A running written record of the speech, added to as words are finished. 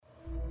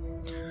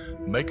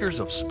Makers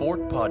of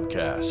Sport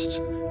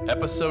Podcast,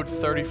 Episode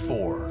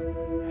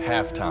 34,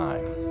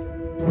 Halftime.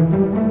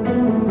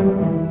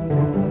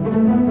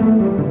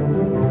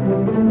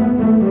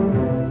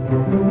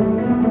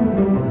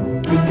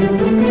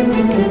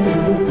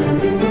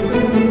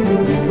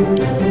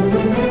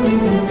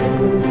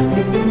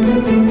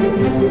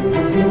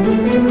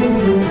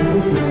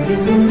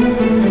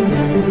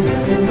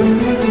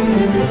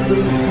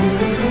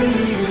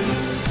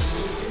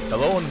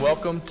 Hello and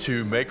welcome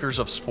to Makers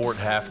of Sport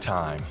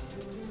Halftime,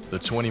 the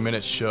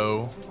 20-minute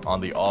show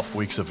on the off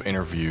weeks of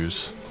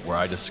interviews where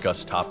I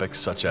discuss topics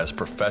such as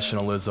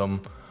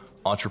professionalism,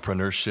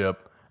 entrepreneurship,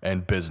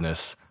 and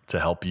business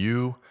to help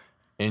you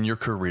in your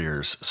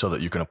careers so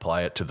that you can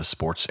apply it to the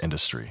sports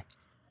industry.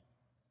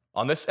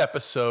 On this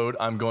episode,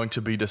 I'm going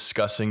to be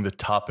discussing the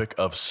topic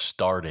of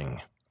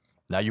starting.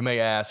 Now you may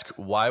ask,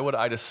 why would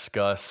I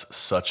discuss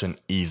such an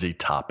easy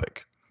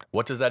topic?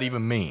 What does that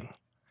even mean?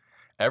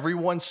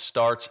 Everyone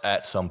starts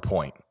at some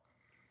point.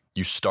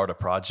 You start a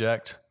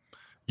project,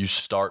 you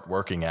start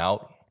working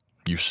out,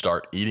 you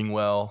start eating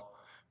well,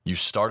 you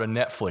start a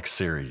Netflix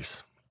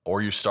series,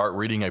 or you start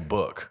reading a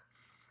book.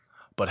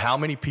 But how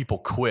many people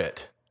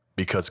quit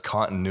because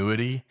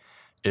continuity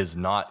is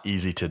not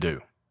easy to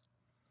do?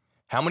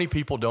 How many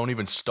people don't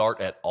even start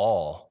at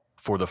all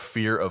for the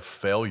fear of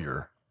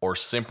failure or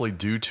simply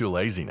due to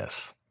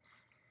laziness?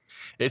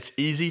 It's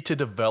easy to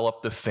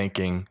develop the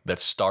thinking that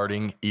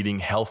starting eating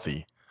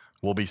healthy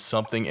will be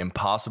something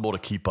impossible to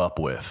keep up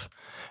with.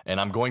 And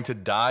I'm going to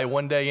die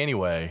one day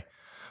anyway,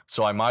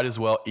 so I might as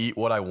well eat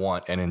what I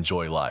want and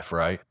enjoy life,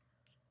 right?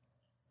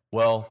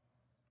 Well,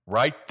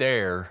 right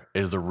there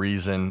is the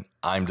reason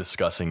I'm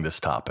discussing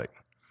this topic.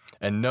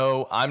 And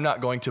no, I'm not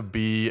going to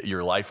be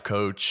your life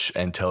coach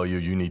and tell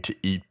you need to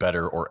eat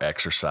better or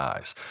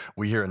exercise.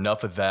 We hear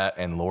enough of that,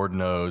 and Lord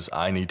knows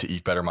I need to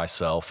eat better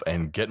myself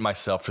and get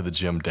myself to the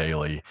gym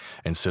daily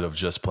instead of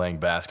just playing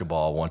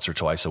basketball once or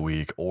twice a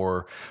week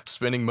or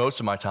spending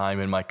most of my time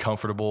in my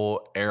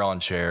comfortable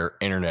Aeron chair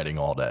interneting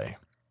all day.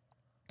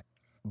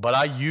 But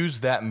I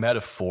use that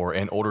metaphor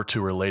in order to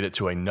relate it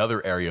to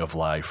another area of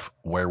life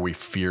where we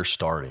fear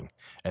starting,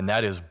 and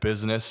that is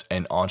business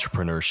and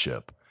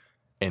entrepreneurship.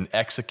 In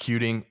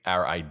executing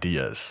our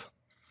ideas.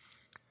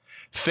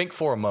 Think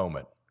for a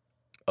moment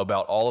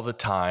about all of the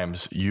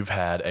times you've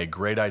had a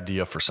great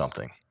idea for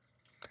something.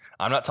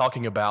 I'm not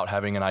talking about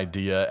having an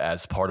idea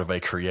as part of a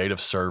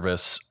creative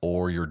service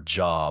or your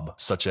job,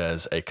 such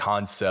as a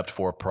concept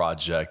for a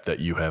project that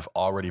you have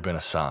already been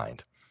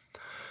assigned.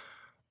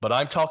 But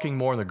I'm talking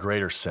more in the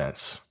greater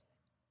sense,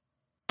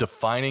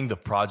 defining the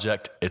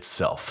project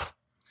itself.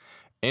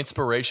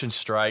 Inspiration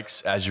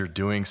strikes as you're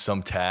doing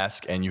some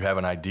task and you have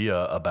an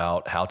idea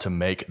about how to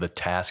make the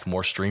task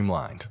more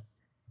streamlined.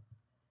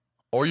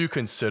 Or you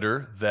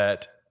consider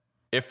that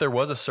if there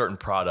was a certain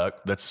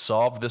product that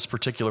solved this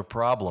particular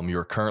problem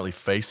you're currently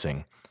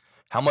facing,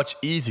 how much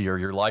easier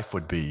your life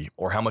would be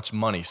or how much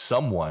money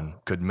someone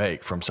could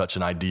make from such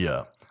an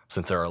idea,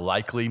 since there are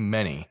likely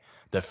many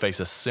that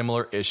face a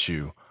similar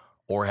issue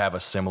or have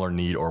a similar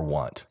need or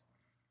want.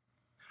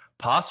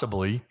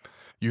 Possibly,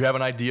 you have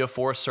an idea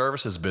for a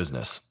services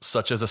business,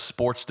 such as a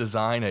sports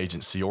design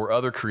agency or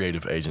other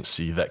creative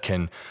agency that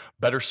can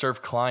better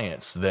serve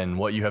clients than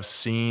what you have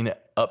seen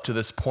up to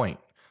this point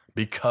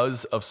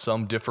because of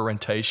some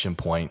differentiation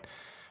point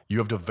you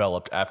have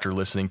developed after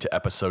listening to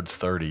episode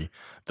 30,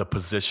 the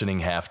positioning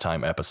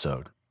halftime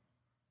episode.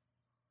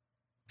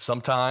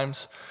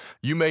 Sometimes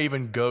you may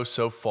even go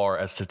so far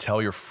as to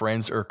tell your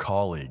friends or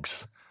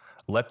colleagues,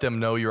 let them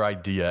know your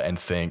idea and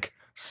think,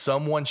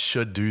 someone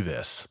should do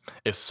this.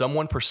 If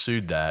someone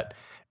pursued that,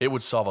 it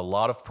would solve a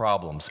lot of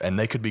problems and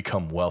they could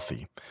become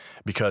wealthy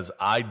because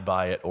I'd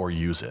buy it or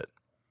use it.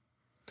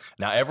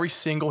 Now, every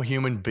single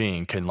human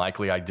being can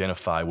likely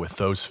identify with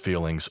those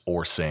feelings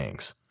or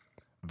sayings.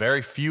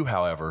 Very few,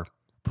 however,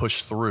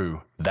 push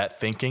through that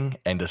thinking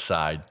and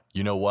decide,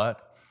 you know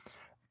what?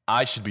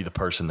 I should be the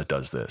person that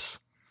does this.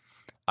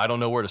 I don't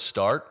know where to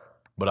start,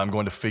 but I'm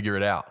going to figure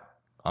it out.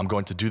 I'm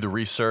going to do the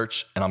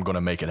research and I'm going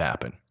to make it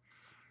happen.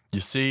 You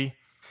see,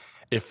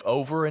 if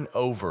over and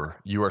over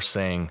you are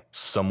saying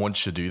someone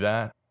should do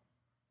that,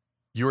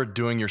 you are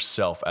doing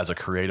yourself as a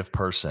creative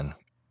person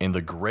in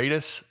the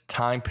greatest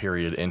time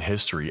period in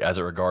history as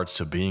it regards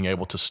to being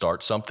able to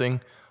start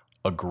something,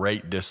 a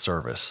great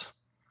disservice.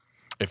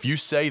 If you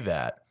say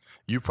that,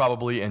 you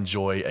probably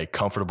enjoy a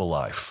comfortable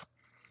life.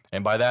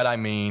 And by that I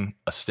mean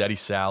a steady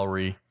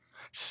salary,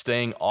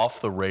 staying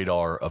off the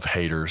radar of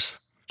haters,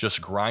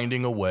 just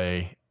grinding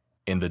away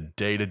in the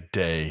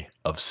day-to-day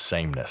of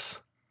sameness.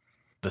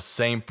 The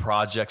same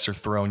projects are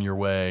thrown your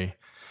way.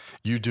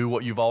 You do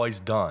what you've always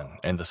done,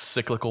 and the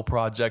cyclical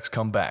projects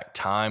come back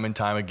time and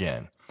time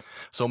again.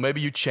 So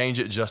maybe you change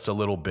it just a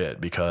little bit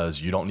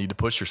because you don't need to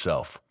push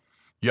yourself.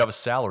 You have a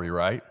salary,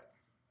 right?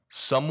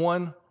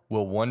 Someone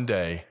will one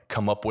day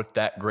come up with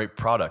that great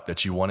product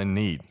that you want and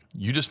need.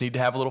 You just need to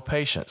have a little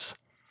patience.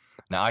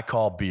 Now, I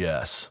call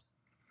BS.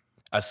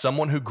 As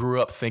someone who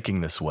grew up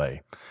thinking this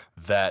way,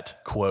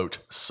 that, quote,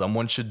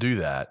 someone should do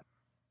that,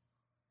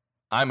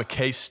 I'm a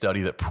case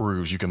study that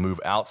proves you can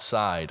move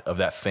outside of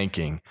that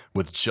thinking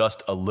with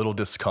just a little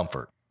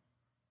discomfort.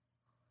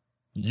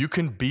 You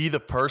can be the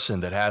person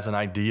that has an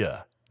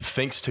idea,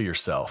 thinks to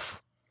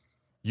yourself,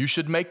 you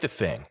should make the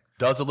thing,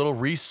 does a little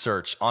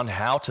research on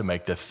how to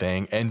make the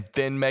thing, and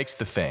then makes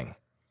the thing.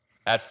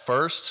 At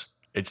first,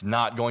 it's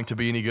not going to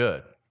be any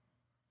good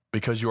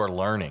because you are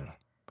learning,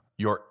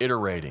 you're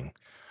iterating,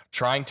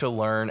 trying to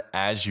learn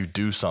as you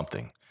do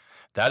something.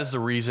 That is the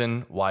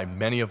reason why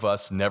many of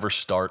us never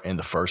start in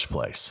the first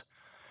place.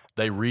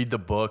 They read the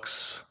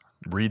books,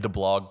 read the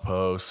blog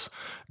posts,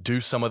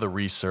 do some of the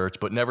research,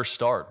 but never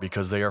start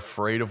because they are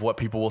afraid of what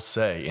people will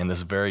say in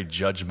this very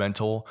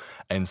judgmental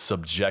and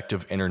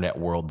subjective internet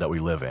world that we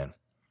live in.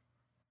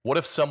 What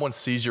if someone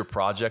sees your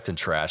project and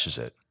trashes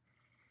it?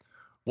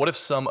 What if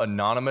some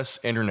anonymous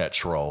internet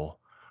troll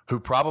who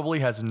probably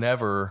has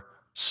never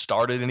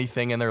started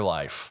anything in their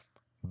life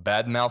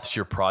badmouths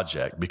your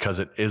project because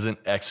it isn't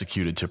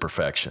executed to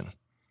perfection?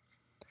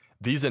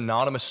 These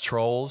anonymous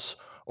trolls,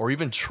 or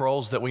even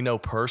trolls that we know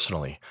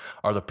personally,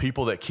 are the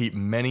people that keep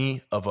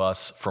many of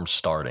us from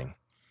starting.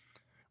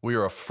 We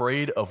are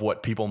afraid of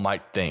what people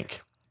might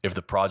think if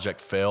the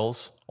project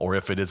fails or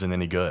if it isn't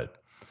any good.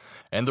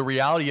 And the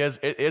reality is,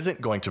 it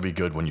isn't going to be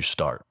good when you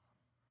start.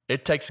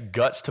 It takes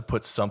guts to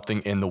put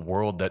something in the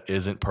world that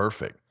isn't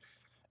perfect.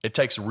 It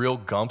takes real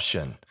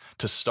gumption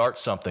to start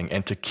something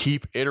and to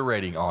keep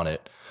iterating on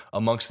it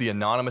amongst the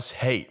anonymous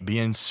hate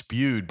being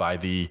spewed by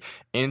the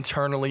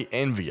internally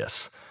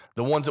envious,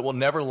 the ones that will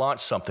never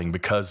launch something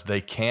because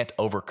they can't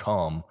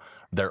overcome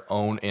their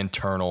own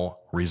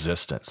internal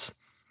resistance.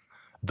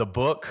 The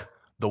book,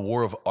 The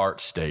War of Art,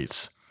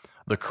 states,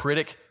 "The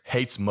critic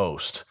hates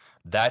most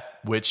that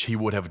which he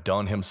would have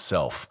done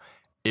himself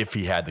if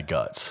he had the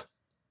guts."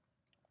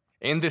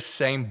 In this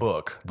same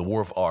book, The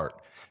War of Art,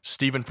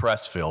 Steven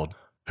Pressfield,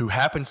 who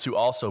happens to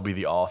also be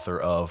the author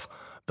of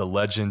The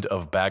Legend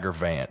of Bagger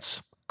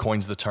Vance,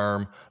 coins the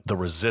term the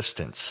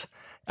resistance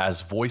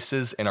as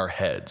voices in our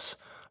heads,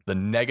 the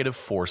negative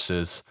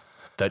forces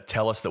that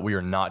tell us that we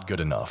are not good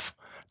enough,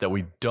 that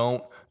we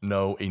don't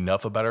know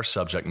enough about our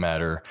subject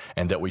matter,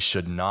 and that we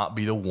should not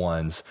be the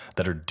ones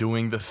that are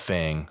doing the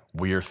thing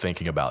we are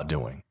thinking about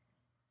doing.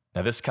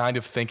 Now, this kind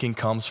of thinking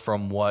comes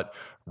from what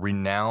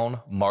renowned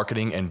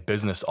marketing and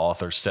business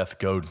author Seth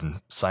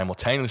Godin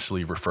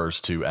simultaneously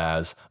refers to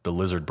as the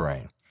lizard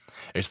brain.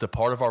 It's the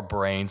part of our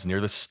brains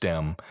near the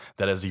stem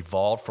that has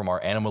evolved from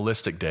our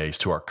animalistic days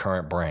to our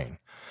current brain.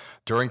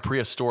 During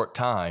prehistoric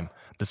time,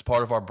 this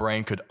part of our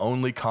brain could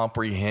only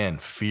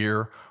comprehend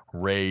fear,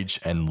 rage,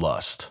 and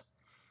lust.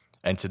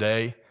 And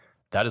today,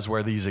 that is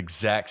where these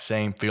exact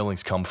same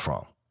feelings come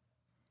from.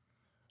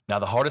 Now,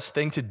 the hardest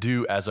thing to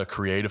do as a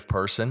creative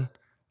person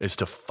is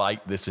to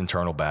fight this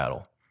internal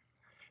battle.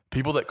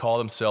 People that call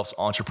themselves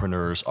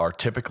entrepreneurs are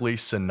typically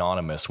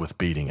synonymous with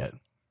beating it.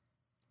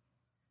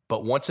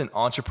 But once an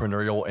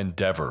entrepreneurial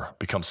endeavor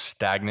becomes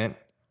stagnant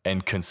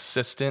and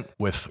consistent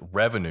with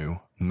revenue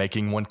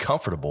making one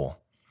comfortable,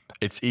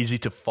 it's easy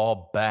to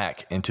fall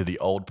back into the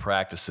old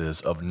practices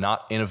of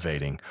not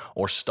innovating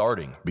or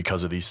starting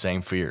because of these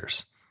same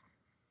fears.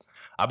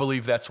 I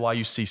believe that's why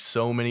you see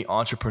so many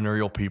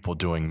entrepreneurial people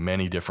doing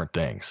many different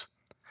things.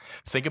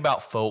 Think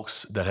about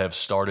folks that have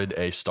started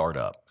a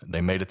startup.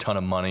 They made a ton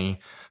of money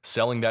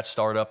selling that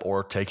startup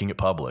or taking it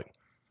public.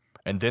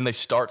 And then they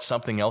start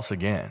something else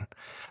again.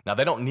 Now,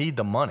 they don't need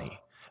the money.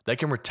 They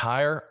can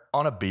retire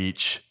on a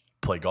beach,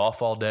 play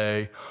golf all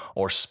day,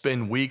 or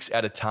spend weeks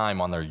at a time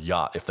on their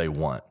yacht if they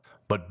want.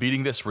 But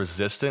beating this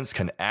resistance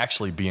can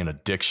actually be an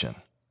addiction.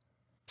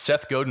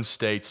 Seth Godin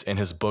states in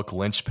his book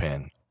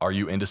Linchpin, Are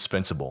You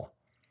Indispensable?,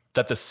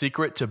 that the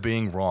secret to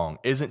being wrong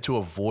isn't to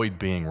avoid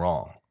being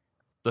wrong.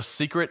 The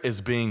secret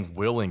is being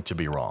willing to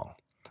be wrong.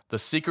 The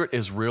secret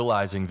is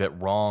realizing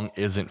that wrong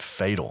isn't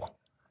fatal.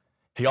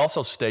 He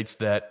also states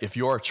that if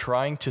you are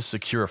trying to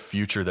secure a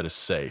future that is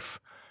safe,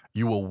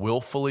 you will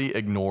willfully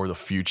ignore the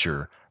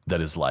future that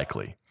is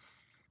likely.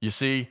 You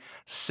see,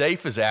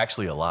 safe is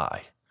actually a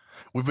lie.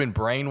 We've been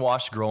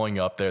brainwashed growing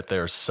up that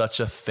there's such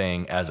a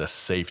thing as a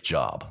safe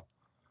job.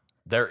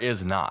 There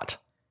is not.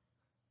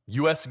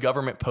 U.S.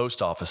 government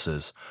post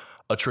offices,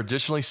 a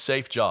traditionally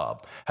safe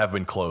job, have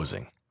been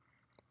closing.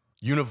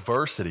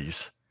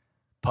 Universities,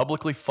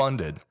 publicly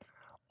funded,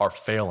 are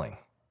failing.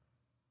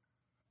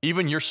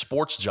 Even your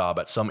sports job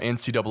at some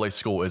NCAA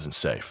school isn't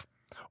safe.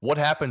 What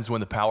happens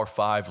when the Power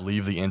Five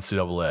leave the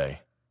NCAA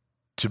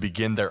to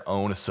begin their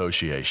own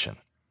association?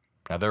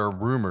 Now, there are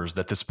rumors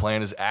that this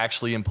plan is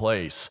actually in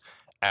place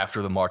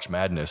after the March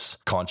Madness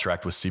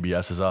contract with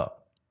CBS is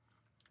up.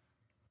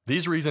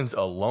 These reasons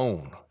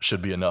alone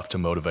should be enough to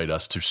motivate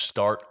us to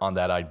start on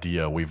that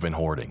idea we've been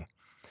hoarding.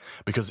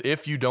 Because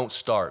if you don't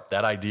start,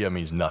 that idea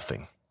means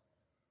nothing.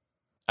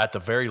 At the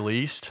very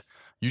least,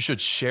 you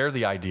should share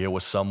the idea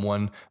with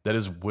someone that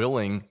is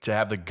willing to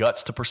have the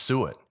guts to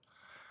pursue it.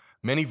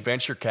 Many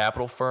venture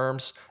capital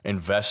firms,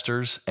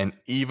 investors, and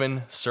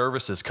even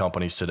services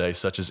companies today,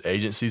 such as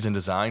agencies and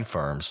design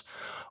firms,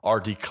 are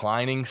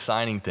declining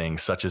signing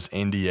things such as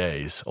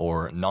NDAs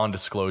or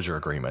non-disclosure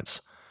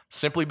agreements.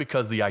 simply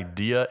because the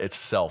idea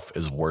itself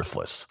is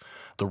worthless.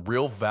 The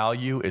real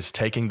value is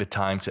taking the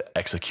time to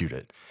execute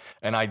it.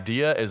 An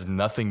idea is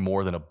nothing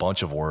more than a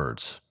bunch of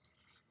words.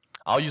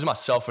 I'll use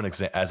myself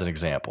as an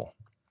example.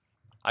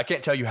 I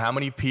can't tell you how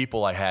many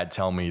people I had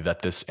tell me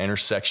that this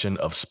intersection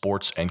of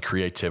sports and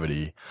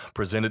creativity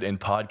presented in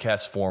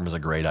podcast form is a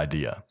great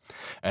idea.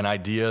 An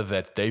idea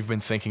that they've been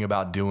thinking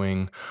about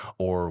doing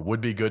or would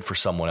be good for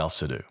someone else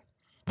to do.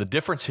 The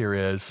difference here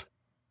is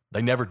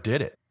they never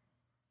did it.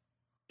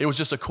 It was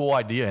just a cool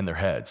idea in their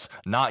heads,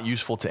 not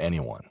useful to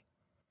anyone.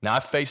 Now,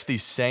 I've faced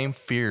these same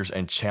fears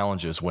and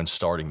challenges when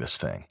starting this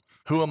thing.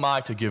 Who am I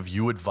to give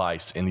you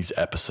advice in these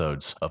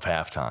episodes of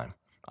Halftime?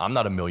 I'm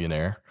not a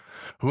millionaire.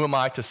 Who am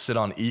I to sit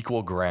on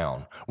equal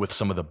ground with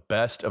some of the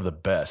best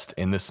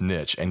in this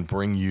niche and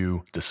bring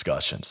you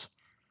discussions?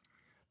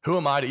 Who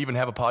am I to even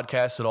have a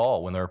podcast at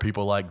all when there are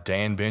people like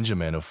Dan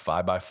Benjamin of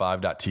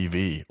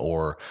 5x5.tv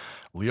or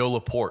Leo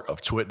Laporte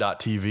of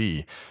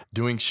Twit.tv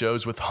doing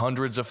shows with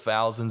hundreds of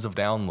thousands of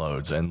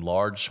downloads and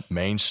large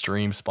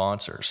mainstream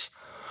sponsors,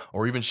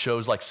 or even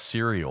shows like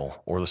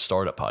Serial or the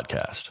Startup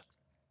Podcast?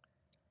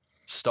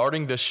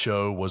 Starting this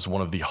show was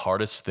one of the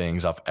hardest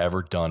things I've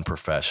ever done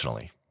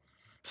professionally,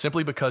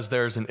 simply because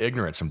there's an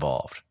ignorance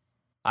involved.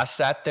 I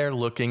sat there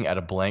looking at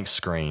a blank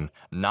screen,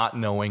 not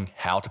knowing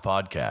how to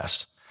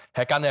podcast.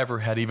 Heck, I never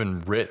had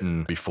even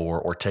written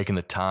before or taken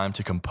the time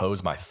to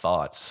compose my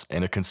thoughts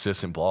in a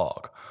consistent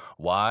blog.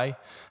 Why?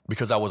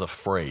 Because I was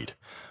afraid.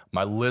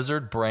 My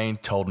lizard brain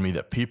told me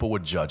that people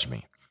would judge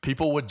me.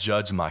 People would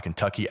judge my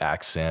Kentucky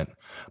accent,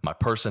 my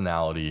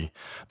personality,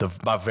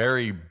 my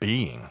very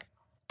being.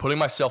 Putting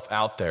myself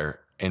out there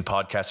in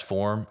podcast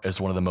form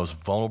is one of the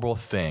most vulnerable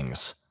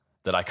things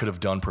that I could have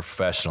done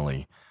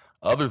professionally,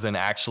 other than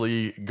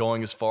actually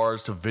going as far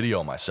as to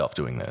video myself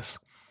doing this.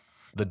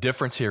 The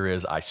difference here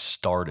is I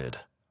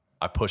started.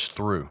 I pushed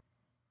through.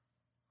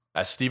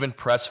 As Steven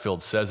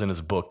Pressfield says in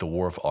his book, The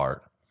War of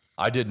Art,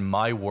 I did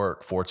my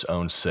work for its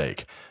own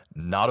sake,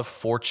 not of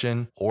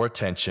fortune or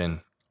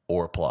attention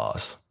or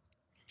applause.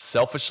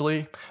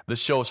 Selfishly,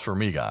 this show is for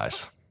me,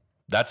 guys.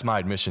 That's my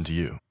admission to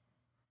you.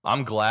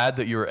 I'm glad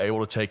that you're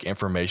able to take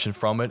information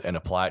from it and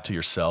apply it to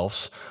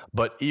yourselves,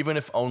 but even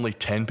if only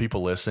 10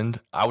 people listened,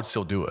 I would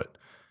still do it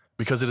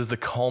because it is the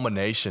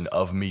culmination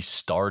of me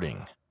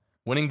starting,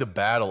 winning the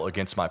battle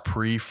against my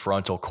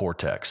prefrontal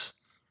cortex.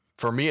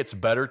 For me, it's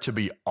better to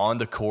be on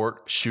the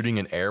court shooting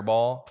an air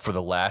ball for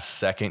the last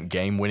second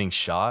game-winning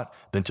shot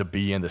than to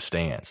be in the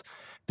stands.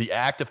 The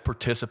act of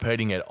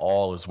participating at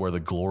all is where the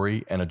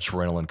glory and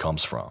adrenaline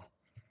comes from.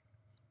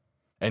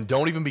 And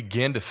don't even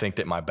begin to think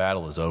that my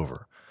battle is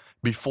over.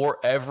 Before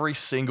every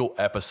single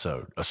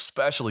episode,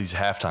 especially these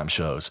halftime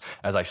shows,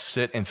 as I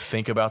sit and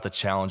think about the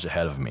challenge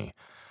ahead of me,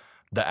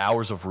 the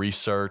hours of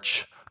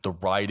research, the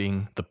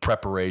writing, the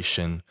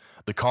preparation,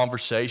 the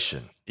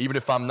conversation, even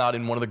if I'm not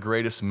in one of the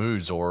greatest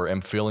moods or am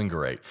feeling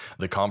great,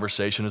 the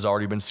conversation has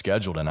already been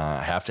scheduled and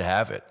I have to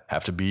have it,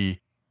 have to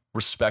be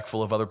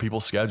respectful of other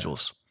people's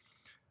schedules.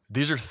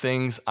 These are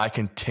things I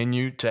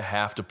continue to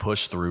have to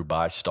push through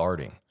by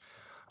starting.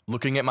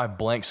 Looking at my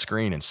blank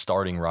screen and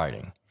starting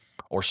writing,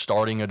 or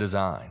starting a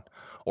design,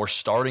 or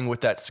starting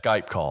with that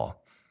Skype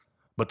call.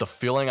 But the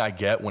feeling I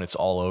get when it's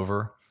all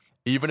over,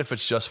 even if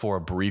it's just for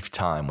a brief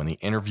time, when the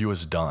interview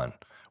is done,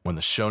 when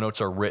the show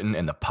notes are written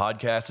and the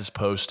podcast is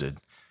posted,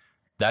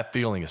 that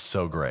feeling is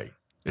so great.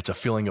 It's a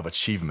feeling of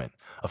achievement,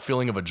 a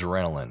feeling of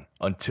adrenaline,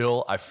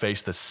 until I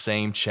face the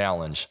same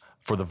challenge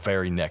for the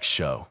very next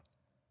show.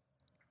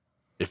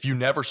 If you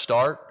never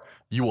start,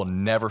 you will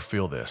never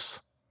feel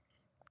this.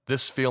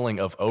 This feeling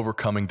of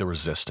overcoming the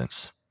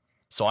resistance.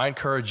 So I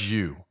encourage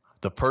you,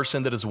 the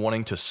person that is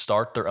wanting to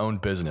start their own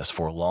business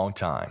for a long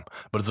time,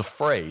 but is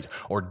afraid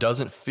or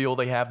doesn't feel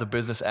they have the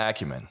business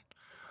acumen,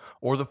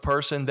 or the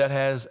person that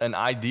has an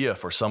idea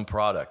for some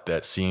product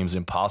that seems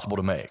impossible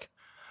to make,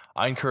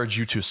 I encourage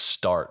you to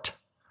start.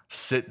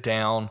 Sit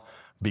down,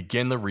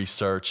 begin the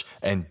research,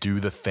 and do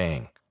the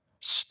thing.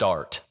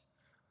 Start.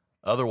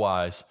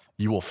 Otherwise,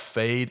 you will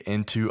fade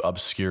into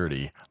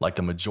obscurity like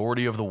the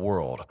majority of the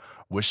world,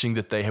 wishing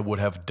that they would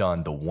have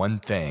done the one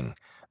thing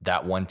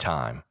that one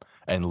time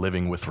and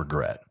living with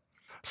regret.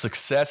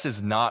 Success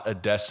is not a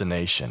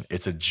destination,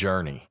 it's a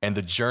journey, and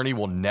the journey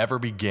will never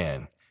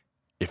begin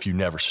if you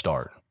never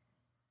start.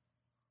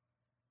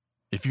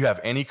 If you have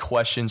any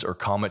questions or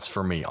comments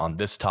for me on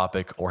this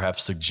topic or have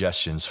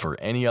suggestions for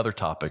any other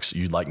topics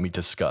you'd like me to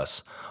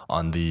discuss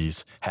on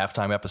these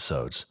halftime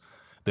episodes,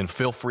 then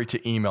feel free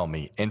to email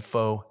me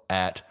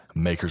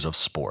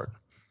info@makersofsport.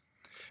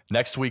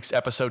 Next week's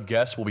episode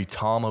guest will be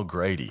Tom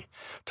O'Grady.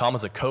 Tom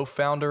is a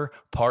co-founder,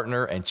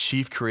 partner, and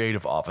chief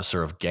creative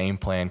officer of Game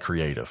Plan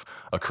Creative,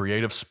 a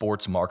creative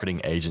sports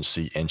marketing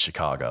agency in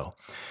Chicago.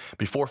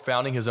 Before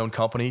founding his own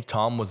company,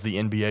 Tom was the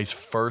NBA's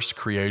first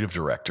creative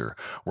director,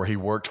 where he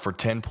worked for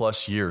 10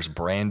 plus years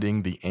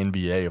branding the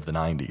NBA of the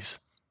 90s.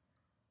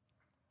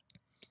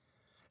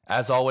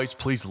 As always,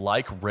 please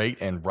like, rate,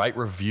 and write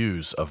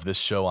reviews of this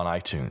show on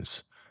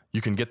iTunes. You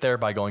can get there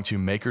by going to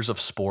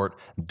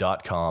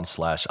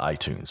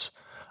makersofsport.com/iTunes.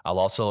 I'll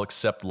also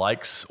accept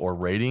likes or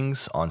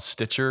ratings on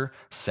Stitcher,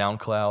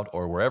 SoundCloud,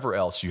 or wherever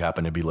else you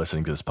happen to be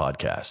listening to this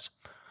podcast.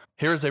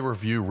 Here is a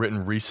review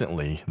written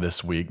recently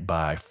this week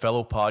by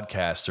fellow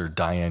podcaster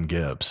Diane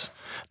Gibbs.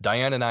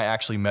 Diane and I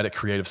actually met at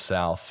Creative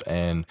South,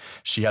 and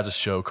she has a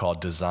show called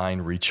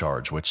Design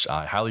Recharge, which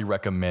I highly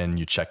recommend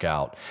you check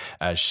out,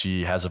 as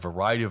she has a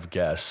variety of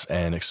guests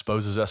and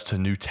exposes us to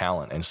new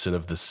talent instead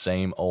of the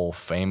same old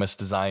famous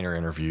designer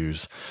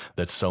interviews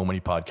that so many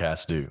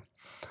podcasts do.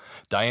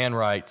 Diane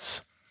writes,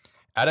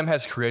 Adam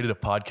has created a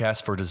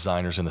podcast for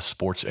designers in the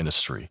sports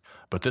industry,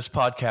 but this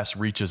podcast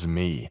reaches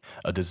me,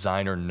 a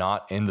designer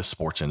not in the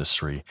sports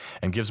industry,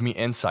 and gives me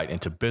insight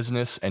into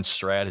business and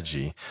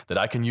strategy that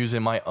I can use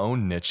in my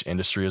own niche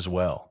industry as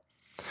well.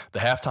 The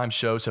halftime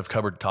shows have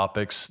covered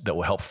topics that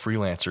will help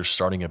freelancers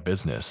starting a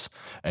business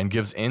and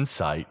gives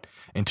insight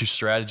into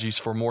strategies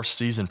for more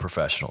seasoned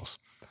professionals.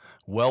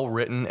 Well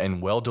written and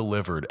well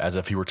delivered, as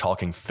if he were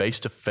talking face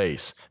to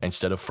face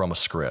instead of from a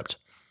script.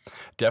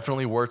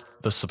 Definitely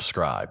worth the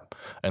subscribe,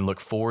 and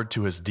look forward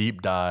to his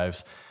deep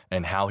dives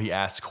and how he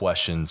asks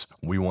questions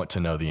we want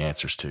to know the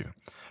answers to.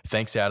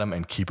 Thanks, Adam,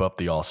 and keep up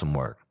the awesome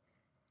work.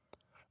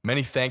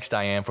 Many thanks,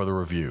 Diane, for the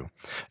review.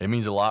 It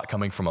means a lot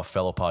coming from a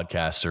fellow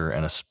podcaster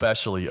and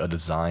especially a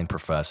design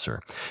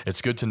professor.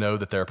 It's good to know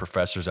that there are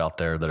professors out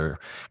there that are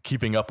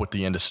keeping up with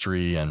the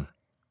industry and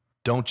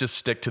don't just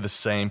stick to the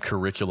same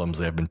curriculums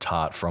they have been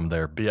taught from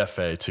their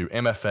BFA to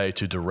MFA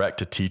to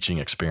direct-to-teaching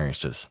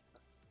experiences.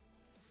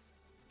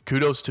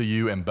 Kudos to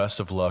you and best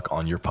of luck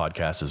on your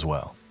podcast as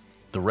well.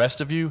 The rest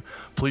of you,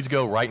 please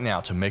go right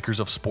now to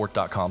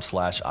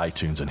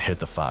makersofsport.com/iTunes and hit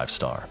the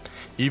 5-star.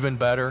 Even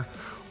better,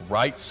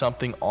 write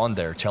something on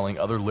there telling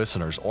other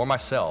listeners or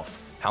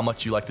myself how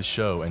much you like the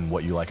show and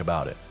what you like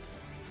about it.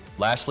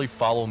 Lastly,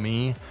 follow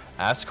me,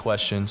 ask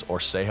questions,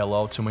 or say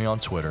hello to me on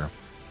Twitter.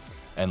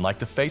 And like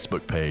the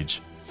Facebook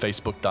page,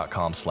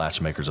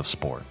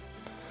 facebook.com/makersofsport.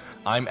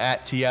 I'm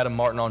at T. Adam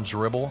Martin on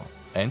Dribbble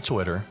and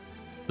Twitter.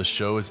 The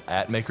show is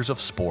at Makers of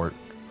Sport.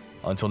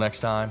 Until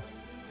next time,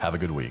 have a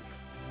good week.